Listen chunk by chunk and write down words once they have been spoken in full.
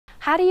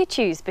How do you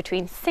choose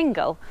between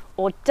single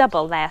or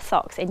double layer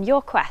socks in your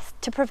quest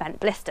to prevent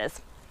blisters?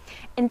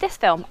 In this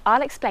film,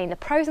 I'll explain the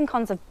pros and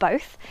cons of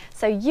both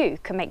so you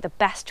can make the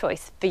best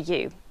choice for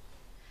you.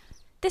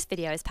 This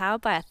video is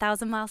powered by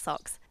 1000 Mile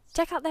Socks.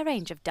 Check out their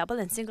range of double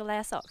and single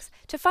layer socks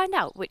to find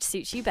out which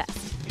suits you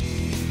best.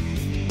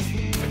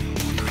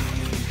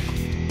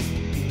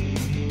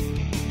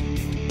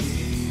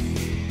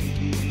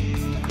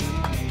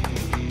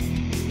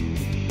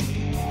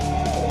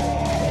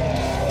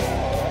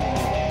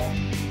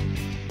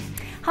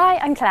 Hi,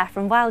 I'm Claire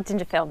from Wild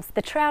Ginger Films,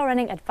 the trail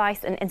running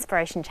advice and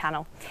inspiration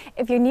channel.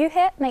 If you're new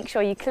here, make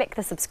sure you click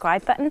the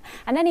subscribe button,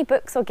 and any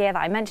books or gear that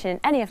I mention in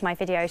any of my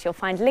videos you'll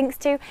find links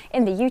to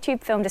in the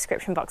YouTube film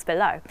description box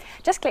below.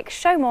 Just click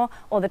show more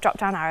or the drop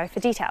down arrow for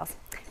details.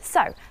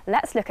 So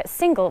let's look at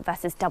single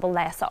versus double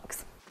layer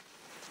socks.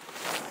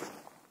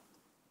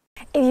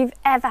 If you've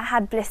ever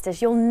had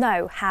blisters, you'll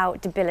know how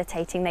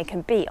debilitating they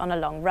can be on a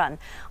long run.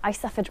 I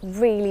suffered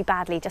really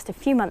badly just a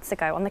few months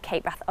ago on the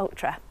Cape Wrath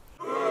Ultra.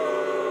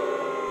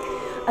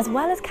 As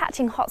well as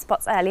catching hot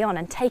spots early on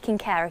and taking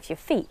care of your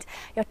feet,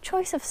 your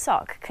choice of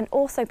sock can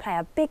also play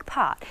a big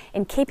part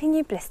in keeping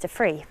you blister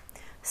free.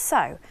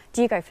 So,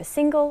 do you go for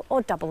single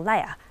or double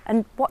layer?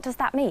 And what does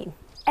that mean?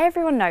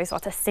 Everyone knows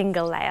what a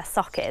single layer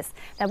sock is.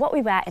 They're what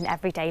we wear in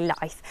everyday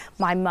life.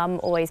 My mum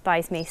always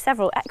buys me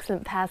several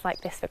excellent pairs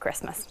like this for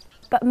Christmas.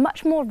 But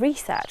much more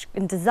research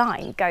and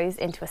design goes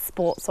into a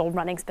sports or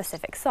running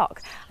specific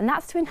sock, and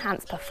that's to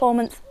enhance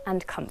performance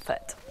and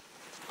comfort.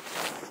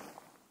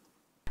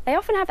 They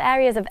often have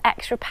areas of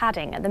extra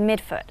padding at the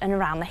midfoot and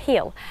around the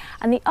heel,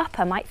 and the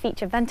upper might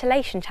feature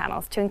ventilation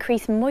channels to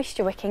increase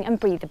moisture wicking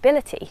and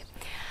breathability.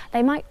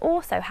 They might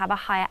also have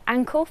a higher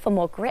ankle for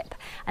more grip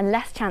and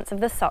less chance of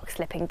the sock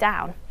slipping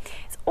down.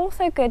 It's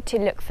also good to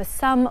look for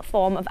some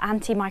form of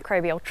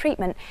antimicrobial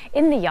treatment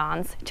in the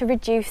yarns to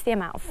reduce the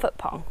amount of foot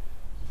pong.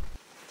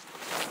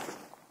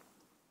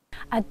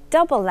 A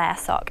double layer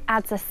sock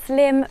adds a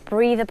slim,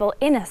 breathable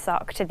inner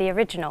sock to the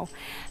original.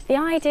 The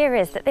idea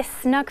is that this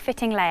snug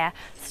fitting layer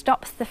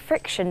stops the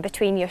friction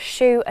between your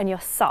shoe and your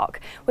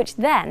sock, which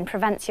then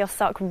prevents your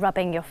sock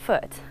rubbing your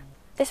foot.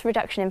 This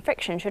reduction in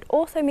friction should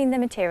also mean the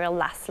material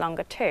lasts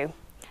longer too.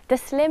 The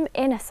slim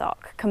inner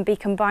sock can be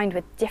combined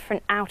with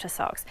different outer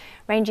socks,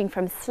 ranging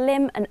from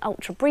slim and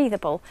ultra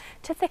breathable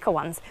to thicker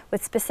ones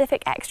with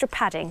specific extra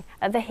padding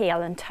at the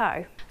heel and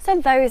toe. So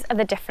those are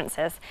the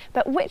differences,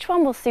 but which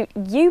one will suit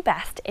you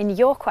best in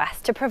your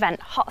quest to prevent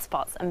hot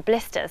spots and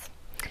blisters?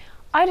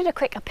 I did a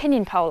quick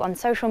opinion poll on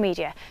social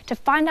media to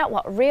find out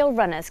what real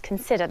runners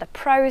consider the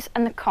pros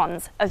and the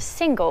cons of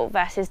single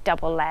versus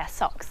double layer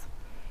socks.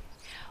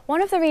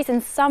 One of the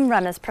reasons some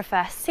runners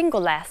prefer single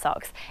layer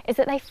socks is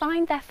that they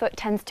find their foot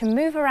tends to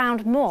move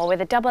around more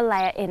with a double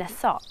layer inner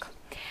sock.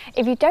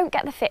 If you don't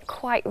get the fit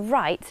quite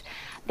right,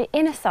 the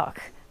inner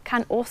sock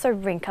can also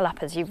wrinkle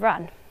up as you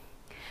run.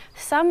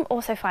 Some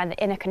also find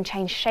the inner can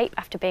change shape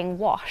after being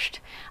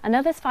washed, and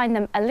others find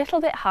them a little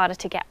bit harder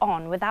to get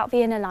on without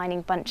the inner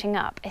lining bunching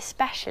up,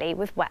 especially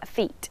with wet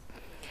feet.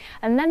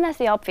 And then there's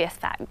the obvious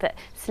fact that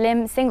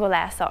slim single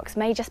layer socks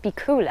may just be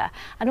cooler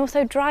and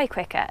also dry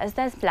quicker as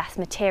there's less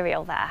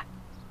material there.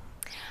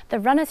 The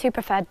runners who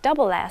prefer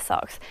double layer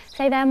socks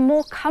say they're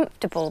more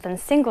comfortable than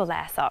single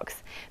layer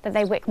socks, that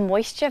they wick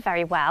moisture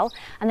very well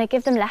and they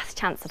give them less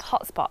chance of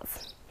hot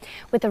spots.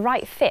 With the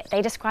right fit,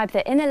 they describe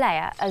the inner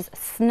layer as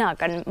snug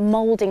and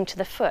moulding to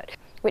the foot,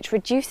 which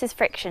reduces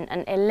friction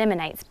and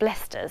eliminates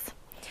blisters.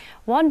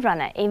 One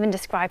runner even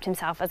described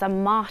himself as a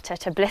martyr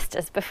to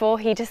blisters before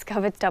he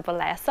discovered double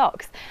layer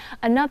socks.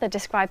 Another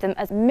described them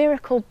as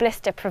miracle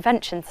blister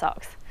prevention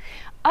socks.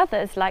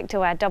 Others like to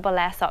wear double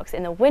layer socks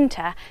in the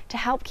winter to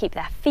help keep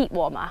their feet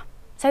warmer.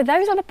 So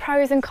those are the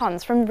pros and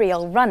cons from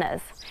real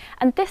runners.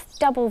 And this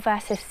double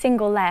versus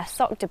single layer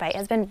sock debate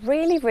has been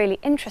really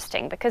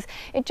interesting because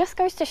it just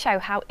goes to show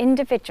how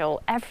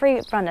individual every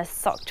runner's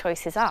sock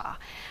choices are.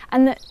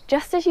 And that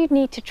just as you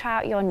need to try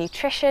out your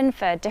nutrition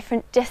for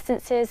different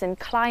distances and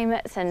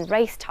climates and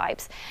race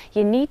types,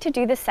 you need to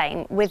do the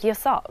same with your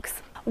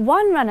socks.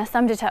 One runner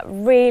summed it up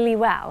really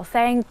well,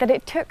 saying that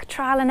it took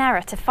trial and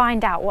error to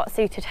find out what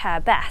suited her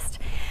best.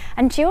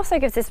 And she also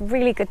gives this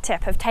really good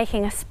tip of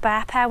taking a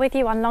spare pair with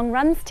you on long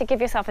runs to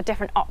give yourself a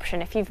different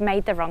option if you've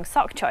made the wrong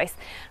sock choice.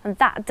 And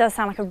that does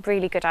sound like a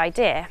really good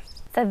idea.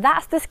 So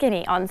that's the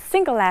skinny on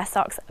single layer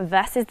socks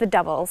versus the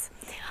doubles.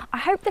 I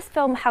hope this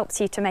film helps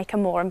you to make a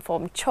more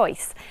informed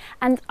choice.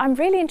 And I'm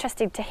really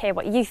interested to hear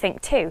what you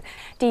think too.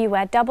 Do you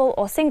wear double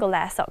or single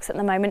layer socks at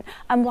the moment,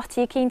 and what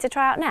are you keen to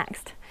try out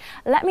next?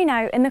 Let me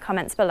know in the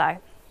comments below.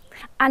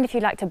 And if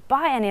you'd like to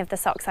buy any of the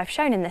socks I've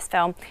shown in this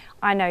film,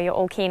 I know you're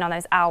all keen on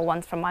those owl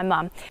ones from my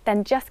mum,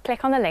 then just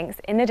click on the links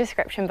in the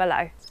description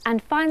below.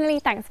 And finally,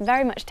 thanks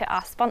very much to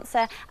our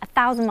sponsor,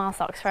 1000 Mile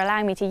Socks, for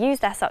allowing me to use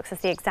their socks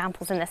as the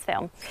examples in this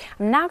film.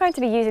 I'm now going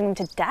to be using them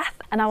to death,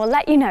 and I will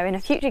let you know in a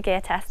future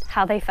gear test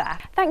how they fare.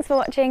 Thanks for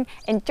watching,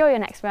 enjoy your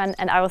next run,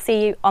 and I will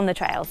see you on the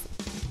trails.